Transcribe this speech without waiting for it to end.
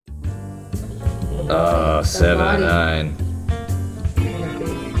Oh, 7 out of 9.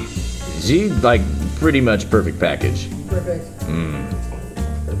 She, like, pretty much perfect package. Perfect.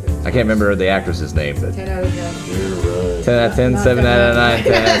 I can't remember the actress's name, but 10 out of 10. You're right. 10 out of 10, 7 out of 9,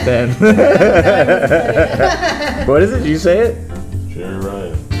 10 out of 10. What is it? Did you say it? Jerry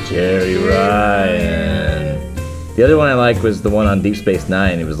Ryan. Jerry Ryan. The other one I liked was the one on Deep Space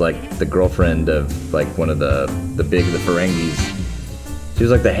Nine. It was like the girlfriend of like one of the Ferengis. She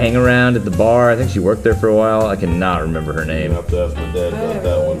was like the hang around at the bar. I think she worked there for a while. I cannot remember her You name. have to ask my dad about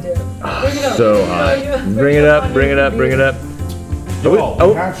that one. So hot. Bring it up. Yo,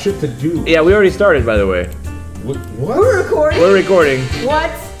 we have shit to do. Yeah, we already started, by the way. What? We're recording. We're recording.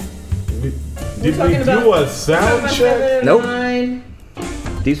 What? Did we do a sound check? Nope.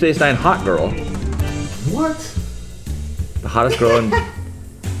 Deep Space Nine hot girl. What? The hottest girl in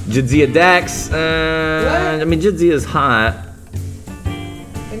Jadzia Dax. I mean, Jadzia is hot.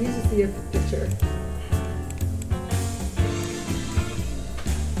 I need to see a picture.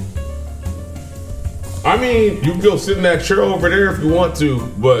 I mean, you can go sit in that chair over there if you want to,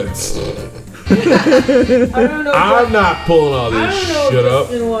 but I don't know. I'm not pulling all this shit up.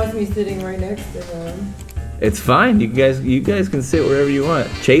 Justin wants me sitting right next to him. It's fine. You guys can sit wherever you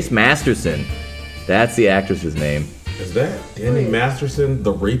want. Chase Masterson. That's the actress's name. Is that Danny Masterson,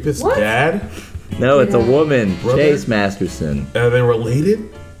 the rapist's dad? No, it's a woman. Brother? Chase Masterson. Are they related?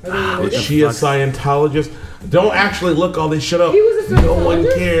 Is she a Scientologist? Don't actually look all this shit up. He was a No one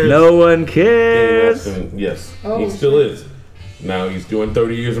cares. No one cares. Danny Masterson, yes, Oh, he still is. Now he's doing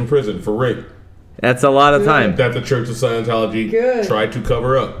 30 years in prison for rape. That's a lot of time. That the Church of Scientology tried to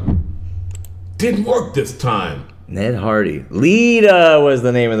cover up. Didn't work this time. Ned Hardy. Lita was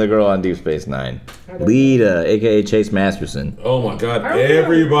the name of the girl on Deep Space Nine. Lita, a.k.a. Chase Masterson. Oh my God,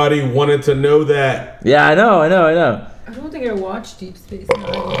 everybody wanted to know that. Yeah, I know. I don't think I watched Deep Space Nine.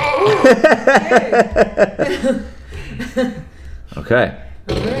 Okay.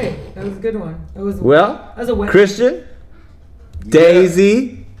 All right, that was a good one. That was a wet Christian,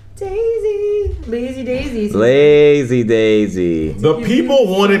 Daisy. Lazy Daisy. Lazy Daisy. The people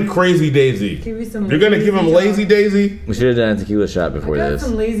wanted Crazy Daisy. You're gonna give them Lazy Daisy? We should have done a tequila shot before I got this.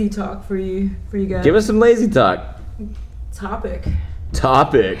 some lazy talk for you guys. Give us some lazy talk. Topic.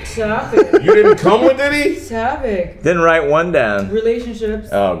 You didn't come with any? Topic. Didn't write one down. Relationships.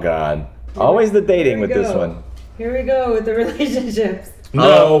 Oh God. Always the dating with this one. Here we go with the relationships.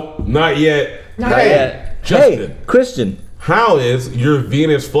 No, not yet. Not yet. Justin. Hey, Christian. How is your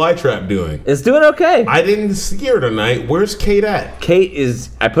Venus flytrap doing? It's doing okay. I didn't see her tonight. Where's Kate at? Kate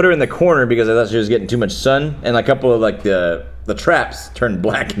I put her in the corner because I thought she was getting too much sun, and a couple of like the traps turned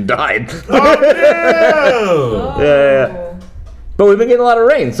black and died. Oh, no! Yeah. But we've been getting a lot of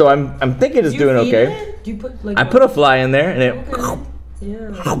rain, so I'm thinking it's doing okay. Do you put I put a fly in there and it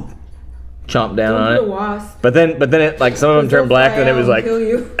chomped down on it. Wasp. But then it like some of them turned black and it was like kill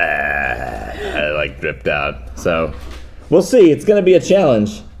you. I like dripped out. So we'll see. It's gonna be a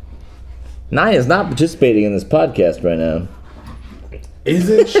challenge. Naya is not participating in this podcast right now.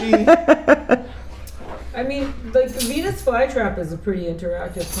 Isn't she? I mean, like the Venus flytrap is a pretty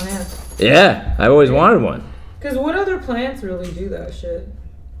interactive plant. Yeah, I've always wanted one. Because what other plants really do that shit?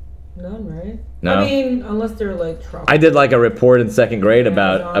 None, right? No. I mean, unless they're like tropical. I did like a report in second grade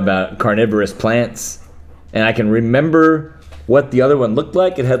about carnivorous plants, and I can remember what the other one looked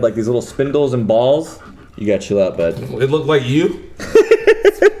like. It had like these little spindles and balls. You gotta chill out, bud. It looked like you?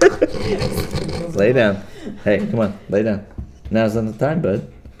 Lay down. Hey, come on, lay down. Now's not the time, bud.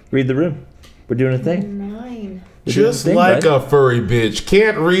 Read the room. We're doing a thing. 9. Just like a furry bitch.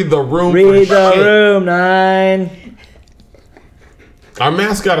 Can't read the room. Read the room, 9. Our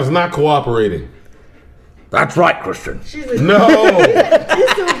mascot is not cooperating. That's right, Christian. She's a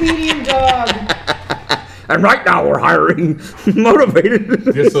disobedient dog. And right now we're hiring motivated.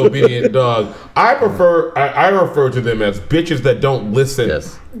 Disobedient dog. I refer to them as bitches that don't listen.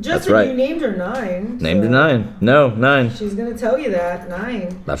 Yes. Justin, right. You named her 9. Named her 9. No, 9. She's gonna tell you that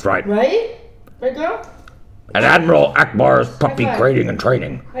 9. That's right. Right? Right, girl? And Admiral Akbar's puppy High five. grading and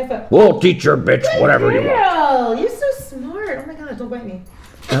training. High five. We'll teach your bitch whatever you want. Girl, you're so smart. Oh my god, don't bite me.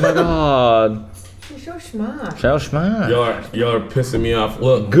 Oh my god. You're so smart. So smart. Y'all are pissing me off.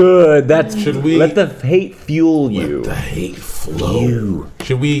 Look. Good. That's Should we let the hate fuel you. Let the hate flow.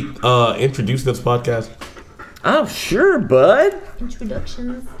 Should we introduce this podcast? Oh sure, bud.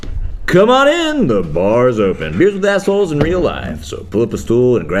 Introductions. Come on in, the bar's open. Beers with assholes in real life. So pull up a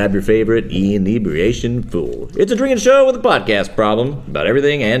stool and grab your favorite inebriation fool. It's a drinking show with a podcast problem about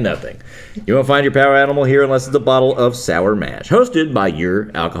everything and nothing. You won't find your power animal here unless it's a bottle of sour mash. Hosted by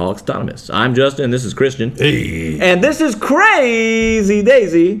your Alcoholics Anonymous. I'm Justin, this is Christian. Hey. And this is Crazy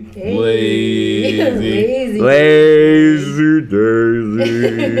Daisy. Hey. Lazy. Lazy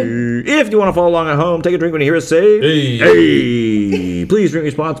Daisy. If you want to follow along at home, take a drink when you hear us say, hey. Please drink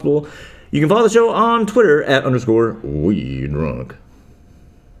responsible. You can follow the show on Twitter at _WeDrunk.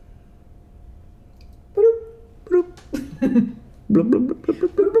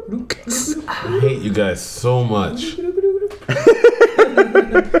 I hate you guys so much.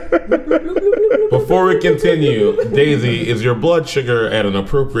 Before we continue, Daisy, is your blood sugar at an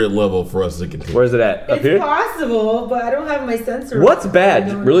appropriate level for us to continue? Where's it at? Up It's here? possible, but I don't have my sensor. What's on, so I bad?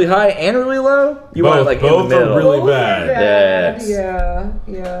 don't Really know. high and really low? You want it like in both the middle. are really Both are bad. Yes.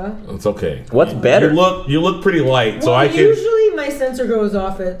 Yeah. It's okay. What's better? You look pretty light, so Well, I can. usually my sensor goes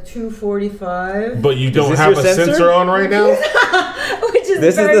off at 2:45. But you don't this have your a sensor? sensor on right now. Which is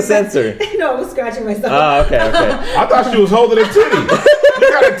This is very the sensor. No, I was scratching myself. Oh, okay. I thought she was holding a titty. You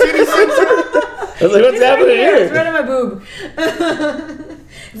got a titty sensor? I was like, what's It's happening right here? It's right on my boob.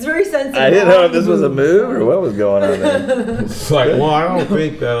 It's very sensitive. I didn't know if this was a move or what was going on there. It's like, well, I don't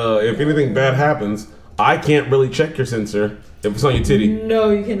think that if anything bad happens, I can't really check your sensor if it's on your titty. No,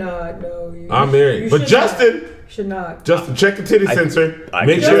 you cannot. No, I'm married. But Justin, should not. Justin, check the titty sensor. I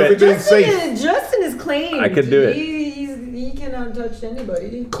Make could sure do it. everything's safe. Justin is claimed. I could do it. He cannot touch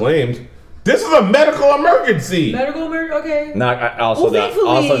anybody. Claimed. This is a medical emergency. Medical emergency. Okay.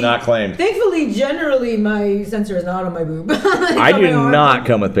 Also not claimed. Thankfully, generally, my sensor is not on my boob. I do not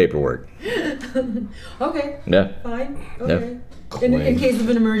come with paperwork. Okay. Yeah. Fine. Okay. Yep. In case of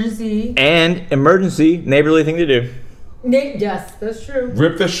an emergency. And emergency, neighborly thing to do. Yes, that's true.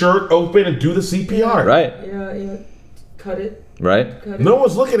 Rip the shirt open and do the CPR. Right. Yeah. Cut it. Right. Cut it. No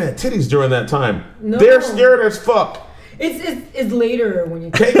one's looking at titties during that time. No. They're scared as fuck. It's later when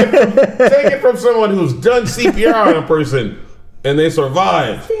you Take it from someone who's done CPR on a person and they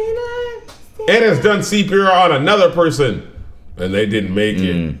survived, and has done CPR on another person and they didn't make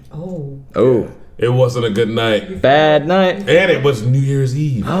it. Oh. It wasn't a good night. Bad night. And it was New Year's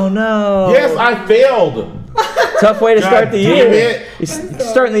Eve. Oh no. Yes, I failed. Tough way to start the damn year. it. You're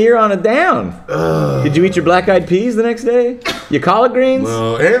starting the year on a down. Did you eat your black-eyed peas the next day? Your collard greens?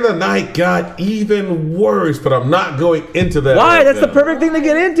 And the night got even worse, but I'm not going into that. Why? right That's the now. perfect thing to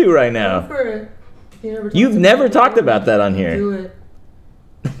get into right Go now. for it. You've never talked about that on here. Do it.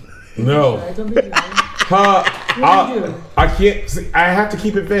 No. Don't be doing it. I can't. See, I have to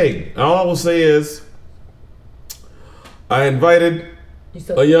keep it vague. All I will say is, I invited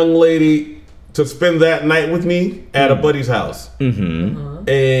a young lady to spend that night with me at a buddy's house. Mm-hmm.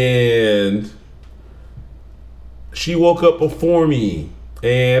 And she woke up before me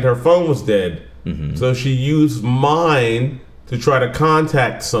and her phone was dead. Mm-hmm. So she used mine to try to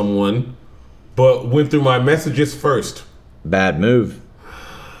contact someone, but went through my messages first. Bad move.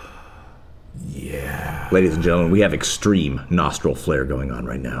 Yeah. Ladies and gentlemen, we have extreme nostril flare going on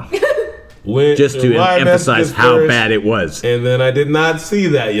right now. Went Just to through my emphasize messages how first, bad it was. And then I did not see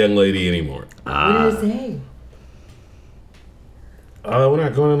that young lady anymore. What did it say? We're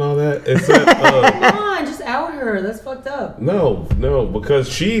not going on all that. It's that, Come on, just out her. That's fucked up. no, because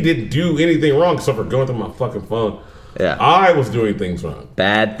she didn't do anything wrong except for going through my fucking phone. Yeah. I was doing things wrong.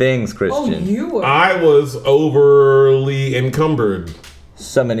 Bad things, Oh, Christian. you were. I was overly encumbered.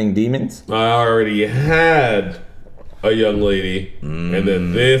 Summoning demons? I already had a young lady, and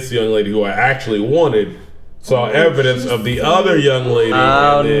then this young lady who I actually wanted saw evidence of the other young lady,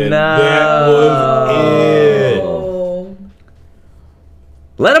 Oh, and then no. that was it. Oh.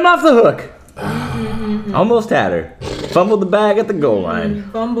 Let him off the hook. Almost had her. Fumbled the bag at the goal line.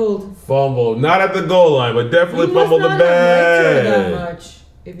 Fumbled. Fumble, not at the goal line, but definitely You must fumbled the not have liked her that bag. much.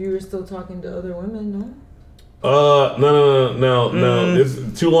 If you were still talking to other women, no? No.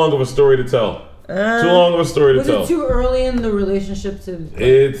 It's too long of a story to tell. Too long of a story to Was tell. it too early in the relationship to?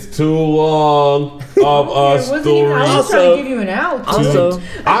 It's too long of a story. I was trying to give you an out. Also,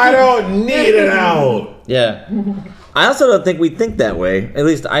 I don't need it out. yeah. I also don't think we think that way. At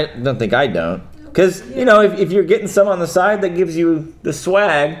least I don't think I don't. Because, you know, if you're getting some on the side, that gives you the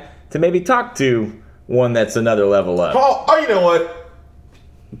swag to maybe talk to one that's another level up. Oh, you know what?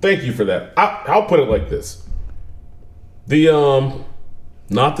 Thank you for that. I'll put it like this.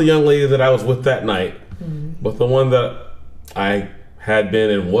 Not the young lady that I was with that night, but the one that I had been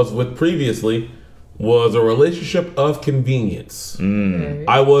and was with previously was a relationship of convenience. Okay.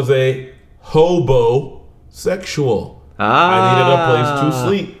 I was a hobo sexual. I needed a place to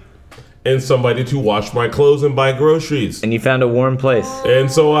sleep. and somebody to wash my clothes and buy groceries. And you found a warm place.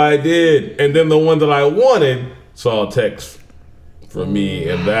 And so I did. And then the one that I wanted saw a text from me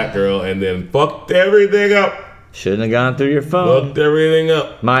and that girl, and then fucked everything up. Shouldn't have gone through your phone. Fucked everything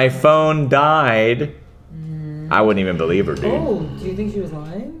up. My phone died. I wouldn't even believe her, dude. Oh, do you think she was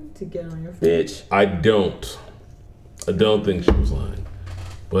lying to get on your phone? Bitch. I don't think she was lying.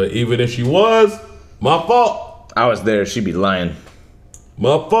 But even if she was, my fault. I was there. She'd be lying.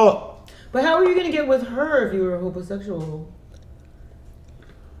 My fault. But how were you gonna get with her if you were homosexual?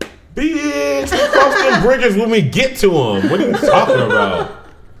 Bitch, cross them bridges when we get to them. What are you talking about?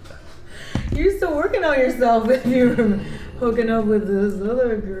 You're still working on yourself if you were hooking up with this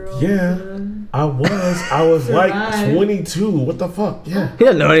other girl. Yeah, I was like 22. What the fuck? Yeah. He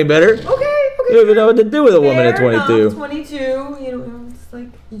doesn't know any better. Okay. You don't even know what to do with a woman at 22. Enough, 22, you know, it's like...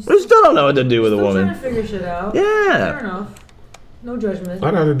 You still don't know what to do with a woman. Still trying to figure shit out. Yeah. Fair enough. No judgment.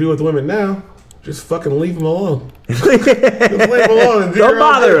 I know how to do with women now. Just fucking leave them alone. Just leave them alone. And Don't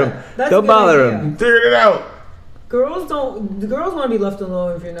bother him. Don't bother him. Figure it out. The girls want to be left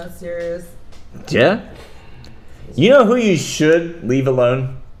alone if you're not serious. Yeah. You know who you should leave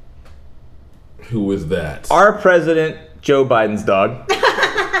alone? Who is that? Our president, Joe Biden's dog.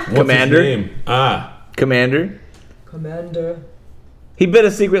 Commander. What's his name? Commander. He bit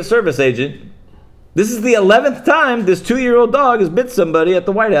a Secret Service agent. This is the 11th time this 2-year-old dog has bit somebody at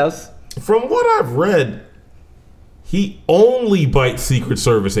the White House. From what I've read, he only bites Secret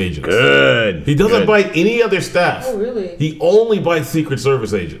Service agents. Good. He doesn't bite any other staff. Oh, really? He only bites Secret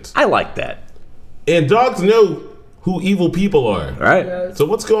Service agents. I like that. And dogs know who evil people are. Right? Yeah, So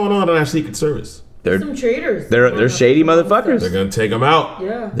what's going on in our Secret Service? They're some traitors. They're shady motherfuckers. They're going to take them out.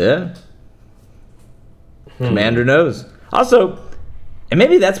 Yeah. Yeah. Commander knows. Also, and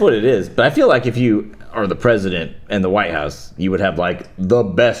maybe that's what it is, but I feel like if you are the president and the White House, you would have like the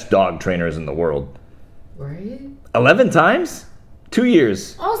best dog trainers in the world. Right? 11 times? 2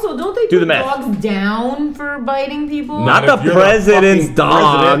 years. Also, don't they Do the put math. dogs down for biting people? Not if the you're president's fucking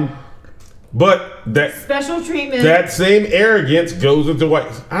dog. president. But Special treatment. that same arrogance goes into White.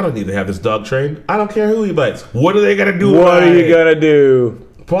 I don't need to have this dog trained. I don't care who he bites. What are they going to do? What about are you it? gonna do?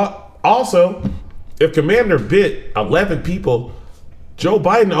 Also, if Commander bit 11 people, Joe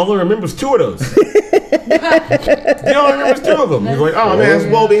Biden only remembers 2 of those. He only remembers 2 of them. He's like, oh man, it's a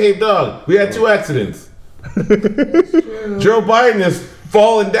well-behaved dog. We had 2 accidents. Joe Biden is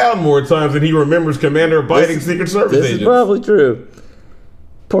fallen down more times than he remembers Commander biting Secret Service This agents. is probably true.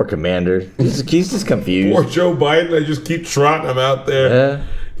 Poor Commander. He's just confused. Poor Joe Biden, they just keep trotting him out there. Yeah.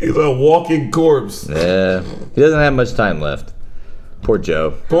 He's a walking corpse. Yeah. He doesn't have much time left. Poor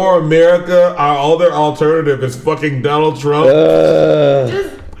Joe. Poor America, our other alternative is fucking Donald Trump.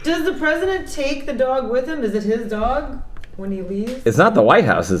 Does the president take the dog with him? Is it his dog when he leaves? It's not the White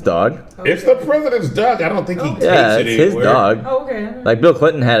House's dog. It's the president's dog. I don't think he takes Yeah, it it's his anywhere. dog. Oh, okay. Like Bill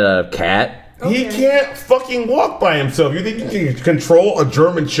Clinton had a cat. He Okay. can't fucking walk by himself. You think you can control a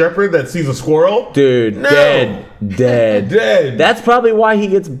German Shepherd that sees a squirrel? Dude, No. dead. Dead. That's probably why he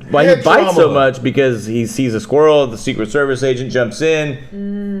Head bites so trauma. much, because he sees a squirrel, the Secret Service agent jumps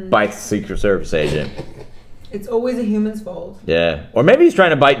in, bites the Secret Service agent. It's always a human's fault. Yeah. Or maybe he's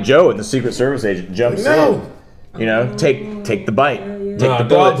trying to bite Joe and the Secret Service agent jumps No. in. You know, take the bite. Take Nah, the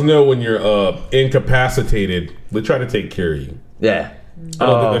dogs bullet. know when you're incapacitated. They try to take care of you. Yeah. I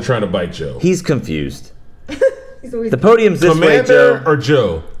don't think they're trying to bite Joe. He's confused. He's always The podium's this way, Commander Joe. or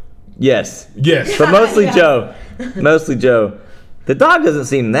Joe? Yes. Yes. But mostly Yeah. Joe. Mostly Joe. The dog doesn't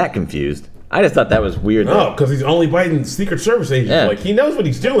seem that confused. I just thought that was weird. No, though. because he's only biting Secret Service agents. Yeah. Like, he knows what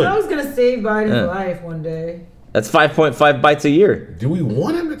he's doing. I was gonna save Biden's Yeah. life one day. That's 5.5 bites a year. Do we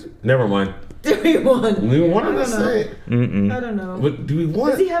want him to... Never mind. Do we want? Do we want him to I don't know. say it? I don't know. But do we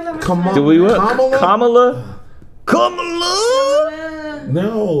want... Does he have that much Come time? on. Do we want Kamala? Kamala?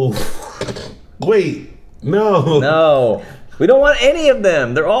 No. Wait. No. No. We don't want any of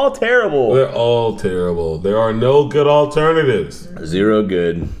them. They're all terrible. They're all terrible. There are no good alternatives. Zero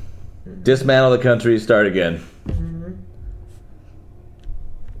good. Dismantle the country, start again.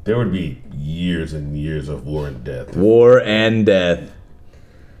 There would be years and years of war and death. War and death.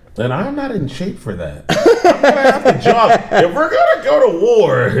 And I'm not in shape for that. I'm going to have to jog. If we're going to go to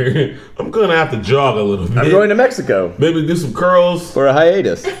war, I'm going to have to jog a little bit. I'm going to Mexico Maybe do some curls. for a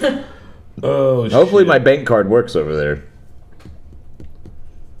hiatus. Oh, Hopefully shit. my bank card works over there.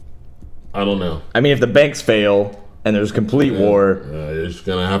 I don't know. I mean, if the banks fail and there's complete war, You're just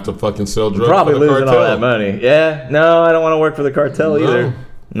going to have to fucking sell drugs probably for the losing cartel. all that money. Yeah, no, I don't want to work for the cartel either.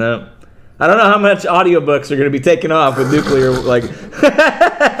 No. I don't know how much audiobooks are going to be taken off with nuclear, like...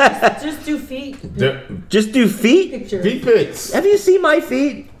 Just do feet Yeah. Just do feet? pictures. Feet pics. Have you seen my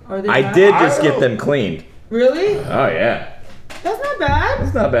feet? Are they I bad? did just get them cleaned. Really? Oh yeah. That's not bad.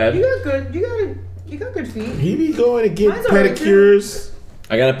 That's not bad. You got good. You got good feet. He be going to get Mine's all right, pedicures.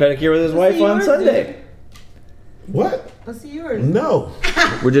 I got a pedicure with his wife see on yours, Sunday. dude. What? Let's see yours. No.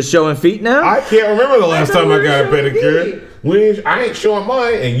 We're just showing feet now? I can't remember the last thought time we I were got a showing pedicure. I ain't showing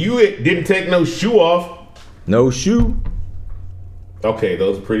mine, and you didn't take no shoe off. No shoe. Okay,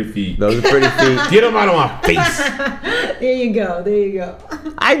 those are pretty feet. Those are pretty feet. Get them out of my face. There you go. There you go.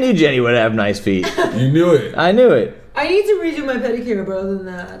 I knew Jenny would have nice feet. You knew it. I knew it. I need to redo my pedicure, but other than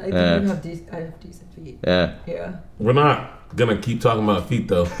that, I think I have decent feet. Yeah. Yeah. We're not gonna keep talking about feet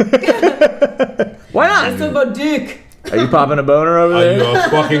though. Why Let's not? talk about dick. Are you popping a boner over Are you there? a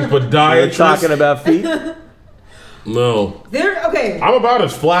fucking We're podiatrist? talking about feet? No. They're okay. I'm about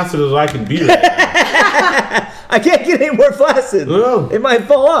as flaccid as I can be right now. I can't get any more flaccid. No. It might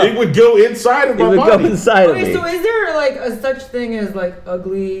fall off. It would go inside of It my would body. go inside of Okay, me. so is there like a such thing as like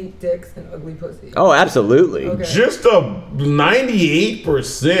ugly dicks and ugly pussy? Oh, absolutely. Okay. Just a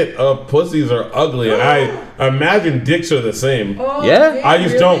 98% of pussies are ugly, and I imagine dicks are the same. Oh, Yeah? dang, I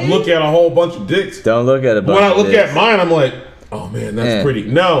just don't really? look at a whole bunch of dicks. Don't look at it. When I look at mine, I'm like, oh man, that's Yeah. pretty.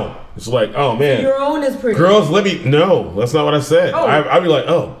 No, it's like, oh man, Your own is pretty. girls, let me. No, that's not what I said. Oh. I'd be like,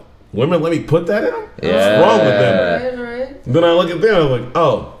 oh, women, let me put that in them. Yeah. What's wrong with them? Right, right. Then I look at them, I'm like,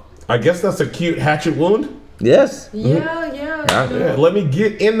 oh, I guess that's a cute hatchet wound. Yes. Yeah. Yeah, let me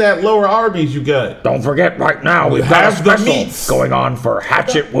get in that lower Arby's you got. Don't forget, right now we've got a got a special special meats. going on for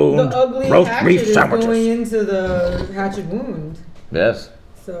hatchet wound The ugly roast hatchet beef is sandwiches. going into the hatchet wound. Yes.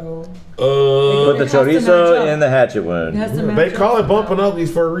 So Put the It has to match chorizo up. in the hatchet it wound. has to they match call up it bumping somehow.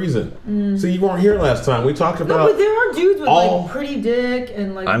 uglies for a reason. So you weren't here last time. We talked No, about. but there are dudes with all- like pretty dick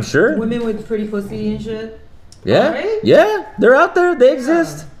and like I'm sure. women with pretty pussy and shit. Yeah. Right? Yeah. They're out there. They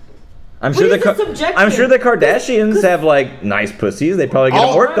exist. I'm sure But the it's subjective. I'm sure the Kardashians have like nice pussies. They probably get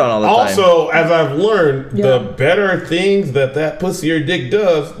them worked on all the time. Also, as I've learned, Yeah. the better things that pussy or dick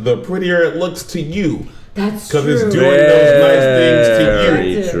does, the prettier it looks to you. That's true. Because it's doing those nice things to you.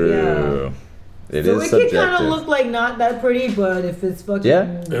 Very That's it, true. It so is it can kind subjective. of look like not that pretty, but if it's fucking Yeah.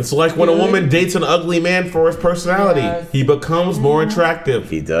 It's like when a woman dates an ugly man for his personality, Yes. he becomes more attractive.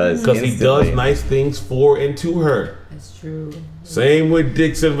 He does. Because he does instantly. nice things for and to her. That's true. Same with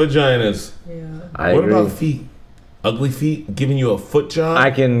dicks and vaginas. Yeah. I What agree. about feet? Ugly feet giving you a foot job?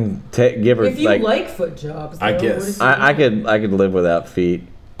 I can give her If you like, like foot jobs, I though, guess. what if I could live without feet.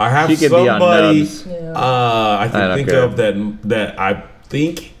 I have She could be on somebody nubs. Yeah. I I can don't think care. of that I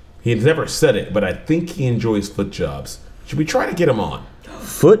think he's never said it, but I think he enjoys foot jobs. Should we try to get him on?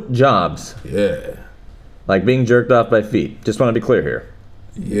 Foot jobs, Yeah. like being jerked off by feet. Just want to be clear here.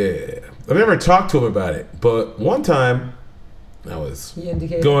 Yeah. I've never talked to him about it, but one time I was He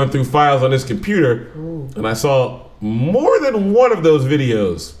indicated. going through files on his computer and I saw more than one of those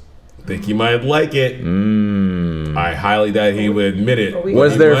videos. Think he might like it. I highly doubt he would admit it. Are we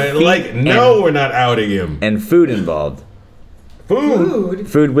Was He there might feet like it. No, we're not outing him. And food involved. Food. Food.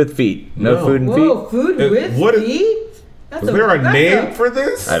 Food with feet. No, No. food and Whoa, feet. food It- with what is- feet? That's Is there a that's name for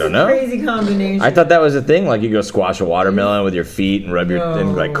this? I don't know. Crazy combination. I thought that was a thing. Like you go squash a watermelon with your feet and rub your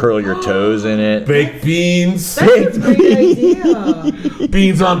and like curl your toes in it. Baked beans. That's a great idea.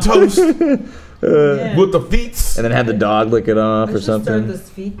 Beans on toast Yeah. with the feet. And then have the dog lick it off I or should start something. this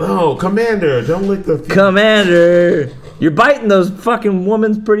feet. Oh, Commander, don't lick the feet. Commander, you're biting those fucking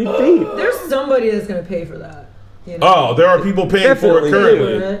woman's pretty feet. There's somebody that's gonna pay for that. You know? Oh, there are people paying for it Definitely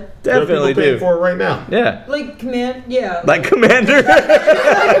currently. Right? There are Definitely people paying do. for it right now. Yeah. Like command, yeah. Like Commander.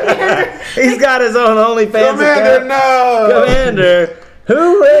 He's got his own OnlyFans Commander, account. no! Commander,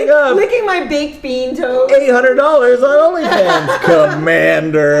 who hang up Licking my baked bean toes. $800 on OnlyFans?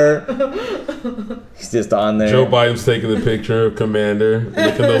 Commander. He's just on there. Joe Biden's taking the picture of Commander,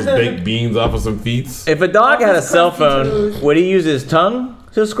 licking those baked beans off of some feet. If a dog had a Office cell crusty phone, toes. would he use his tongue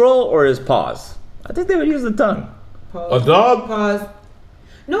to scroll or his paws? I think they would use the tongue. Pause. A dog? Pause.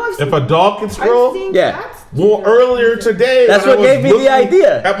 No, I've seen. If a dog can I've scroll? seen Yeah. cats. Well, earlier today, That's when I what was gave me the looking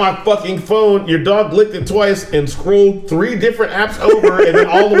idea. At my fucking phone, your dog licked it twice and scrolled 3 different apps over and then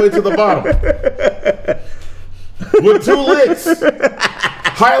all the way to the bottom. With 2 licks.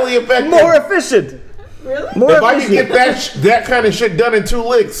 Highly effective. More efficient. Really? More If I could efficient. get that kind of shit done in 2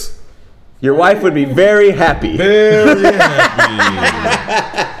 licks, Your wife would be very happy. very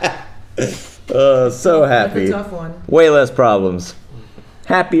happy. So That's a happy. tough one. Way less problems.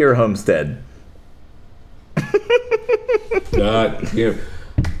 Happier homestead. God damn.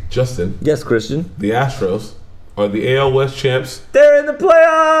 Justin, Yes, Christian. the Astros are the AL West champs, They're in the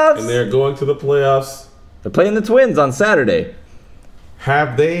playoffs. and they're going to the playoffs. They're playing the Twins on Saturday.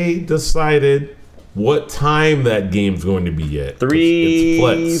 Have they decided what time that game's going to be yet.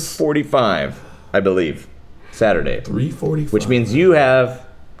 3:45, I believe, Saturday. 3:45. Which means you have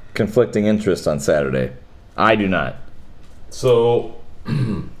conflicting interests on Saturday. I do not. So,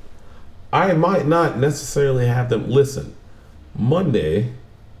 I might not necessarily have them listen. Monday?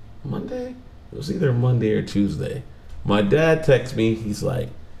 It was either Monday or Tuesday. My dad texts me. He's like,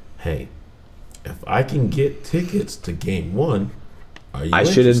 hey, if I can get tickets to game 1, are you I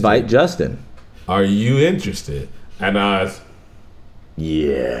interested? should invite Justin. Are you interested? And I was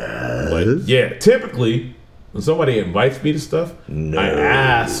Yeah. like, yeah. Typically, when somebody invites me to stuff, No. I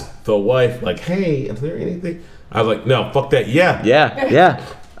ask the wife, like, hey, is there anything? I was like, no, fuck that. Yeah.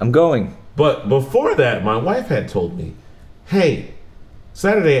 I'm going. But before that, my wife had told me, hey,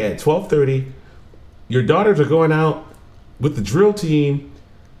 Saturday at 12:30, your daughters are going out with the drill team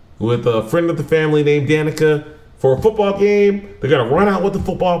with a friend of the family named Danica for a football game. They're going to run out with the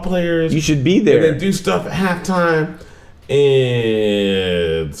football players. You should be there. And then do stuff at halftime.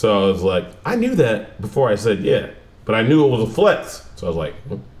 And so I was like, I knew that before I said yeah. But I knew it was a flex. So I was like,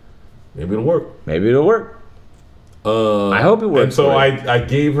 maybe it'll work. I hope it works. And so I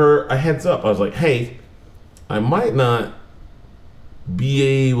gave her a heads up. I was like, hey, I might not be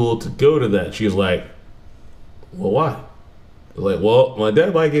able to go to that. She was like, well, why? I was like, well, my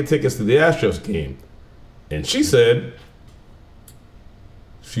dad might get tickets to the Astros game. And she said,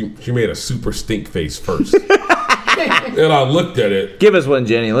 she made a super stink face first. And I looked at it. Give us one,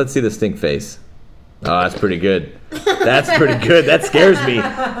 Jenny. Let's see the stink face. Oh, that's pretty good. That scares me. me.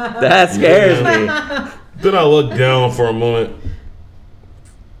 Then I looked down for a moment.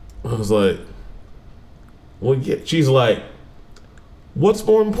 I was like, well, yeah. She's like, what's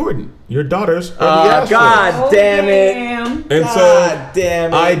more important? Your daughters or the Astros? God damn it. And God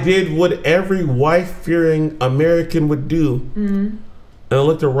damn it. I did what every wife-fearing American would do. Mm-hmm. And I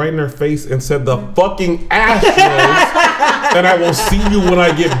looked her right in her face and said, the fucking Astros, and I will see you when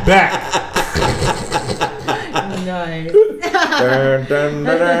I get back. Nice. And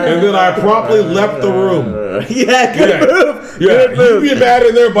then I promptly left the room. Yeah, good move. Yeah, Good move. you be mad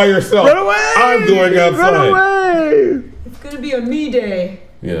in there by yourself. Run away. I'm going outside. Run away. It's going to be a me day.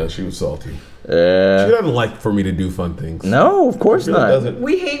 Yeah, she was salty. She doesn't like for me to do fun things. No, of course She really not. doesn't.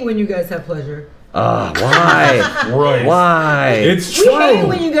 We hate when you guys have pleasure. Why? Right. Why? It's We true. hate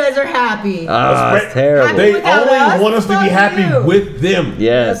when you guys are happy. It's terrible. They Without only us, want us to be fuck happy you. with them.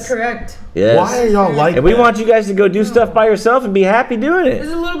 Yes. That's correct. Yes. Why are y'all like And we that? want you guys to go do stuff by yourself and be happy doing There's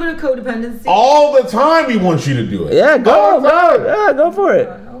it. a little bit of codependency. All the time we want you to do it. Yeah, All go. the time. Yeah, go for it.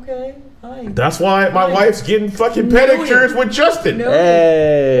 Okay, fine. That's why my wife's getting fucking pedicures with Justin. No.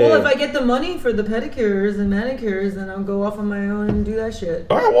 Hey. Well, if I get the money for the pedicures and manicures, then I'll go off on my own and do that shit.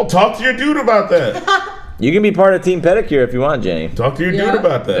 All right, well, talk to your dude about that. You can be part of Team Pedicure if you want, Jenny. Talk to your Yeah. dude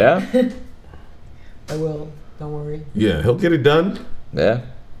about that. Yeah? I will. Don't worry. Yeah, he'll get it done. Yeah.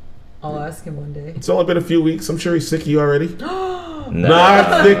 I'll ask him one day. It's only been a few weeks. I'm sure he's sick of you already. No.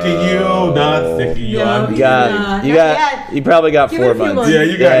 Not sick of you. Not sick of you. No. I'm- You probably got Give 4 it a few months. months. Yeah,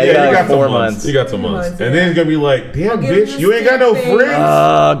 you got you got 4 4 months. months. You got some months. months, And yeah. then he's gonna be like, damn, I'll give him bitch, the you ain't got no stink face. friends.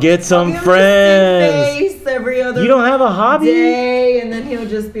 Oh, get some Give him a friends. stink face every other You don't have a hobby? day, and then he'll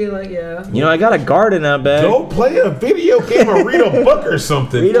just be like, yeah. You know, I got a garden out back. Go play a video game or read a book or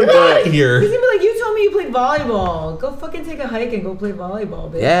something. Read a Get book. out of He's here. gonna be like, you told me you played volleyball. Go fucking take a hike and go play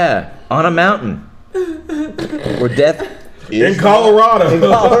volleyball, bitch. Yeah, on a mountain. Where death In Colorado.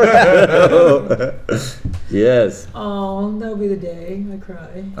 Yes. Oh, that'll be the day I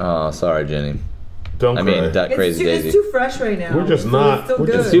cry. Oh, sorry, Jenny. Don't I cry. mean, that crazy it's Daisy. too fresh right now. We're just So not- It's still we're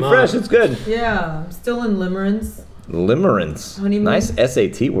good. just Too not- fresh. It's good. Yeah, I'm still in limerence. Limerence. Honeymoon. Nice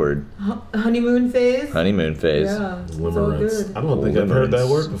SAT word. Honeymoon phase. Honeymoon phase. Yeah, it's all Limerence. good. I don't think I've heard that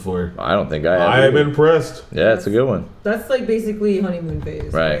word before. I don't think I have. I am either. impressed. Yeah, it's a good one. That's like basically honeymoon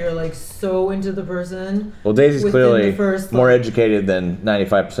phase. Right. Where you're like so into the person. Well, Daisy's Within clearly the first, more like- educated than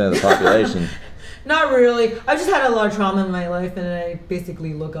 95% of the population. Not really. I've just had a lot of trauma in my life, and I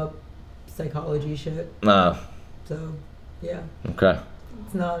basically look up psychology shit. No. So, yeah, Okay.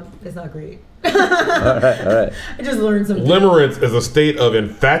 it's not great. All right. I just learned some. Limerence is a state of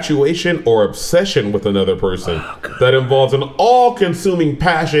infatuation or obsession with another person Oh, that involves an all-consuming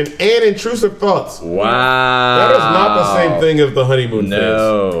passion and intrusive thoughts. Wow. That is not the same thing as the honeymoon phase.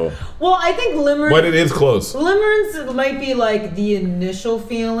 No. Well, I think limerence. But it is close. Limerence might be like the initial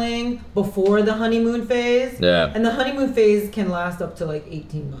feeling before the honeymoon phase. Yeah. And the honeymoon phase can last up to like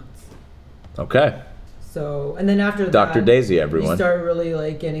 18 months. Okay. So, and then after Dr. that, Daisy, everyone. you start really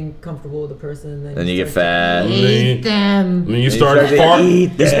like getting comfortable with the person, and then And you get start fat. to eat them. And then you start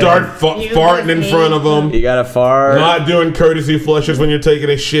farting in front of them. You gotta fart. Not doing courtesy flushes when you're taking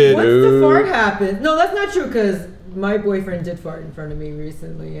a shit. Once the fart happens, no, that's not true because my boyfriend did fart in front of me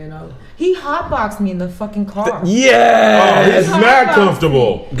recently, and he hotboxed me in the fucking car. Oh, Yes! he's mad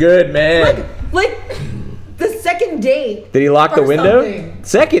comfortable. Good man. Like the second date. Did he lock the or window? something.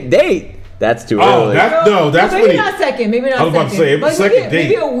 Second date? That's too Oh, early. that's maybe when not second. Maybe not second. I was about to say, Like, second date.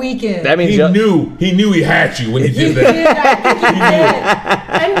 Maybe a weekend. That means he knew he had you when he did that. I think he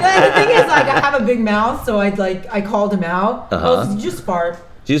did. And the thing is, like, I have a big mouth, so I called him out. I was like, just fart.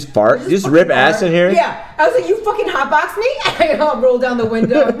 Just fart? Just fucking rip fart. ass in here? Yeah. I was like, you fucking hotbox me? And I rolled down the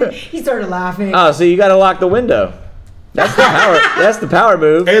window. He started laughing. Oh, so you gotta lock the window. That's the power. That's the power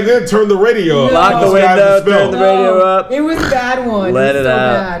move. And then turn the radio up. Lock the Those guys window, are spelled. turn the radio up. It was a bad one. Let it was it so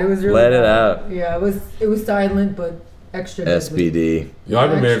out. bad. It was really Let it bad. out. Yeah, it was silent but extra deadly. SPD. Yo,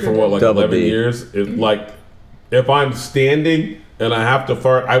 I've been married for what, like Double 11 D. years? It's like, if I'm standing and I have to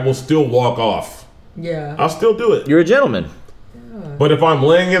fart, I will still walk off. Yeah. I'll still do it. You're a gentleman. But if I'm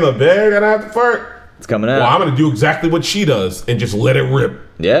laying in the bed and I have to fart, It's coming out. well, I'm going to do exactly what she does and just let it rip.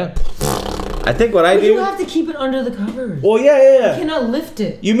 Yeah. I think what I But do. you have to keep it under the covers. Well, yeah. You cannot lift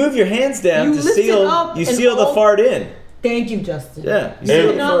it. You move your hands down You to lift it seal. up You and seal the all- fart in. Thank you, Justin. Yeah. You seal do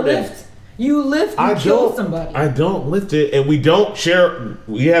the not fart in. lift. You lift, you I kill don't. somebody. I don't lift it, and we don't share.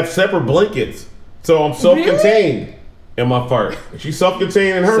 We have separate blankets, so I'm self-contained in my fart. She's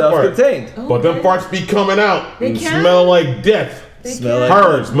self-contained in her fart. Self-contained. But them farts be coming out They and can? smell like death. They Smell can. like-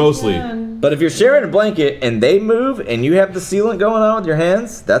 Hers mostly. But if you're sharing a blanket and they move and you have the sealant going on with your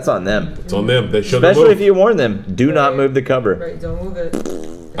hands, that's on them. It's on them. They shouldn't Especially move. if you warn them, do not move the cover. Right, don't move it.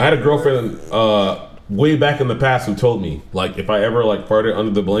 I had a girlfriend way back in the past who told me, like, if I ever like farted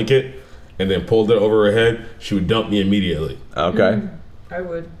under the blanket and then pulled it over her head, she would dump me immediately. Okay. I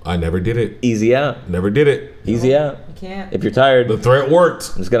would. I never did it. Easy out. Never did it. Easy out. You can't. If you're tired, The threat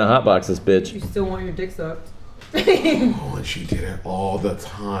worked. I'm just gonna hotbox this bitch. You still want your dick sucked. Oh, and she did it all the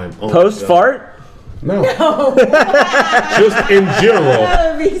time. Oh, my Post God. fart? No. Just in general.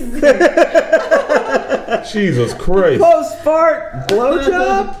 That would be sick. Jesus Christ. Post fart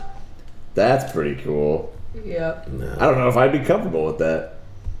blowjob? That's pretty cool. Yep. I don't know if I'd be comfortable with that.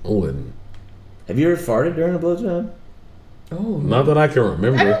 I wouldn't. Have you ever farted during a blowjob? Oh. Not that I can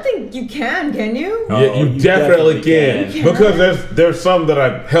remember. I don't think you can you? Yeah, Oh, you you definitely definitely can. Because there's some that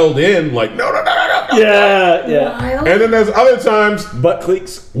I've held in, like, no. Yeah. Wild. And then there's other times Butt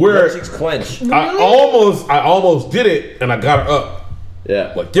cleeks. Where- butt cheeks clench. I almost did it and I got her up.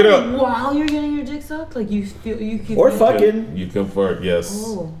 Yeah. Like, get up. While you're getting your dick sucked, like you feel you keep. Or fucking. You can fart, yes.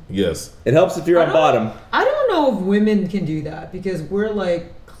 Oh. Yes. It helps if you're on bottom. I don't know if women can do that because we're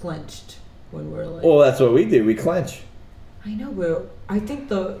like clenched when we're like. Well, that's what we do. We clench. I know, but I think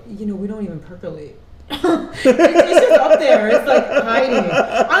we don't even percolate. it's just up there. It's like hiding.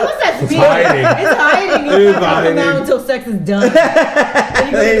 Unless that's me. hiding. It's hiding. It is It's not coming hiding. out until sex is done. Then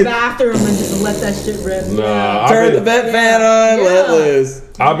you go to the bathroom and just let that shit rip. Nah, Turn the vent fan on, let Yeah. loose.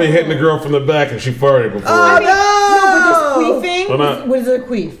 I've been hitting the girl from the back and she farted before. I mean, no, but this queefing. Well, not- What is a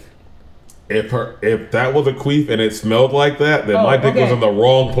queef? If that was a queef and it smelled like that, then Oh, my dick was okay. in the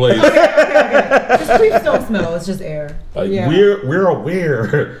wrong place. Because queefs don't smell. It's just air. Like, Yeah. We're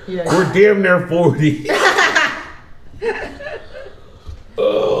aware. Yeah. We're damn near 40.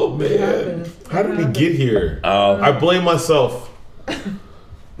 Oh man, happens. how did we get here? Oh. I blame myself.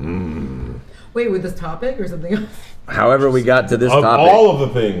 Wait, with this topic or something else? However we got to this Of topic. all of the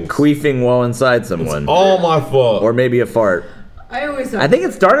things, Queefing while inside someone. all my fault. Or maybe a fart. I always. I think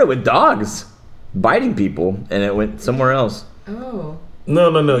it started with dogs biting people and it went somewhere else. Oh. No.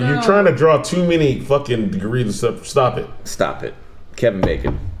 No. You're trying to draw too many fucking degrees of stuff. Stop it. Stop it. Kevin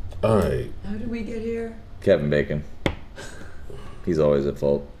Bacon. All right. How did we get here? Kevin Bacon. He's always at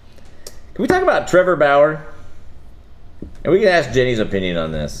fault. Can we talk about Trevor Bauer? And we can ask Jenny's opinion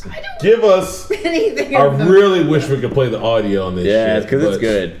on this. Give us. Anything. I about- really wish we could play the audio on this. Yeah, shit, because it's but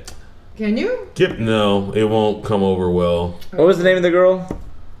good. Can you? No, it won't come over well. What was the name of the girl?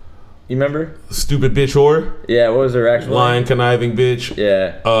 You remember? Stupid bitch whore, Yeah, what was her actual lying name? conniving bitch.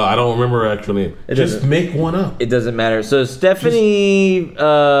 Yeah, I don't remember her actual name. It Just doesn't- make one up. it doesn't matter. So Stephanie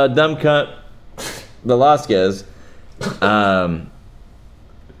dumb cunt Velasquez,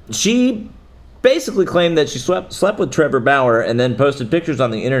 she basically claimed that she slept with Trevor Bauer and then posted pictures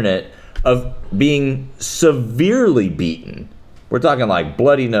on the internet of being severely beaten. We're talking like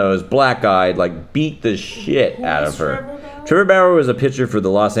bloody nose, black eyed, like beat the shit out of her. Trevor Bauer? Trevor Bauer was a pitcher for the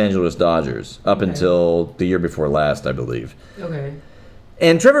Los Angeles Dodgers up until the year before last, I believe. Okay.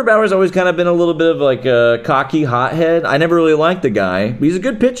 And Trevor Bauer's always kind of been a little bit of like a cocky hothead. I never really liked the guy, but he's a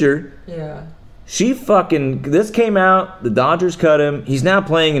good pitcher. Yeah. This came out, the Dodgers cut him. He's now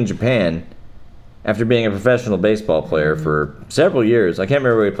playing in Japan after being a professional baseball player for several years. I can't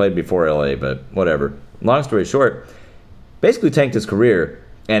remember where he played before LA, but whatever. Long story short, basically tanked his career,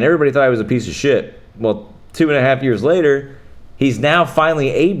 and everybody thought he was a piece of shit. Well, 2.5 years later, he's now finally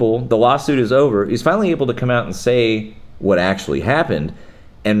able, the lawsuit is over, he's finally able to come out and say what actually happened.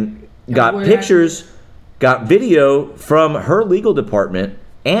 And got pictures, got video from her legal department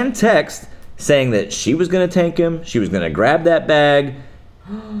and text saying that she was going to tank him, she was going to grab that bag,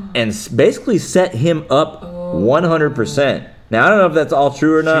 and basically set him up 100%. Now, I don't know if that's all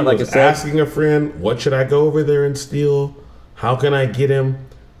true or not. She was asking a friend, what should I go over there and steal? How can I get him?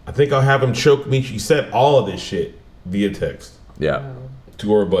 I think I'll have him choke me. She said all of this shit via text. Yeah.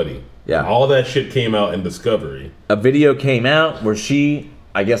 To her buddy. Yeah. And all that shit came out in Discovery. A video came out where she,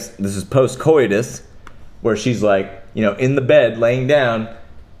 I guess this is post-coitus, where she's like, in the bed, laying down,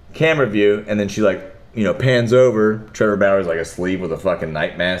 camera view, and then she pans over. Trevor Bauer's like asleep with a fucking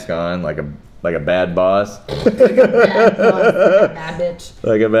night mask on, like a bad boss. Like a bad boss. Bad bitch.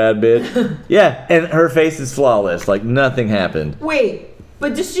 Like a bad bitch. Yeah, and her face is flawless, like nothing happened. Wait,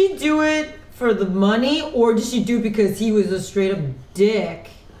 but did she do it for the money, or did she do it because he was a straight up dick?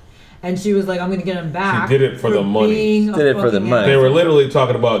 And she was like, I'm going to get him back. She did it for the money. Did it for the money. They were literally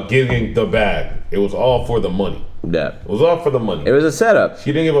talking about getting the bag. It was all for the money. Yeah. It was all for the money. It was a setup.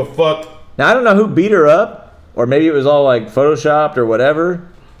 She didn't give a fuck. Now, I don't know who beat her up, or maybe it was all like photoshopped or whatever.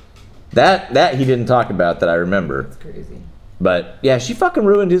 That he didn't talk about that I remember. That's crazy. But, yeah, she fucking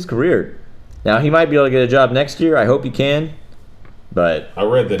ruined his career. Now, he might be able to get a job next year. I hope he can. But I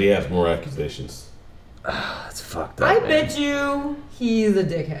read that he has more accusations. That's fucked up, I man. bet you he's a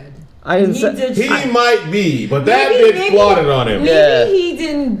dickhead. I didn't say... He might be, but that bitch plotted on him. Maybe he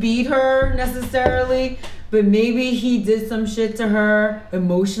didn't beat her necessarily, but maybe he did some shit to her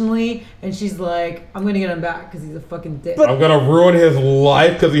emotionally, and she's like, I'm gonna get him back because he's a fucking dick. I'm gonna ruin his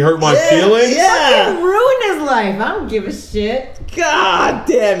life because he hurt my feelings? Yeah. Fucking ruin his life. I don't give a shit. God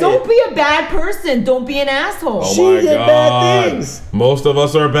damn it. Don't be a bad person. Don't be an asshole. Oh she my did God. bad things. Most of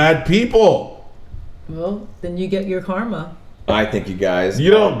us are bad people. Well, then you get your karma. I think you guys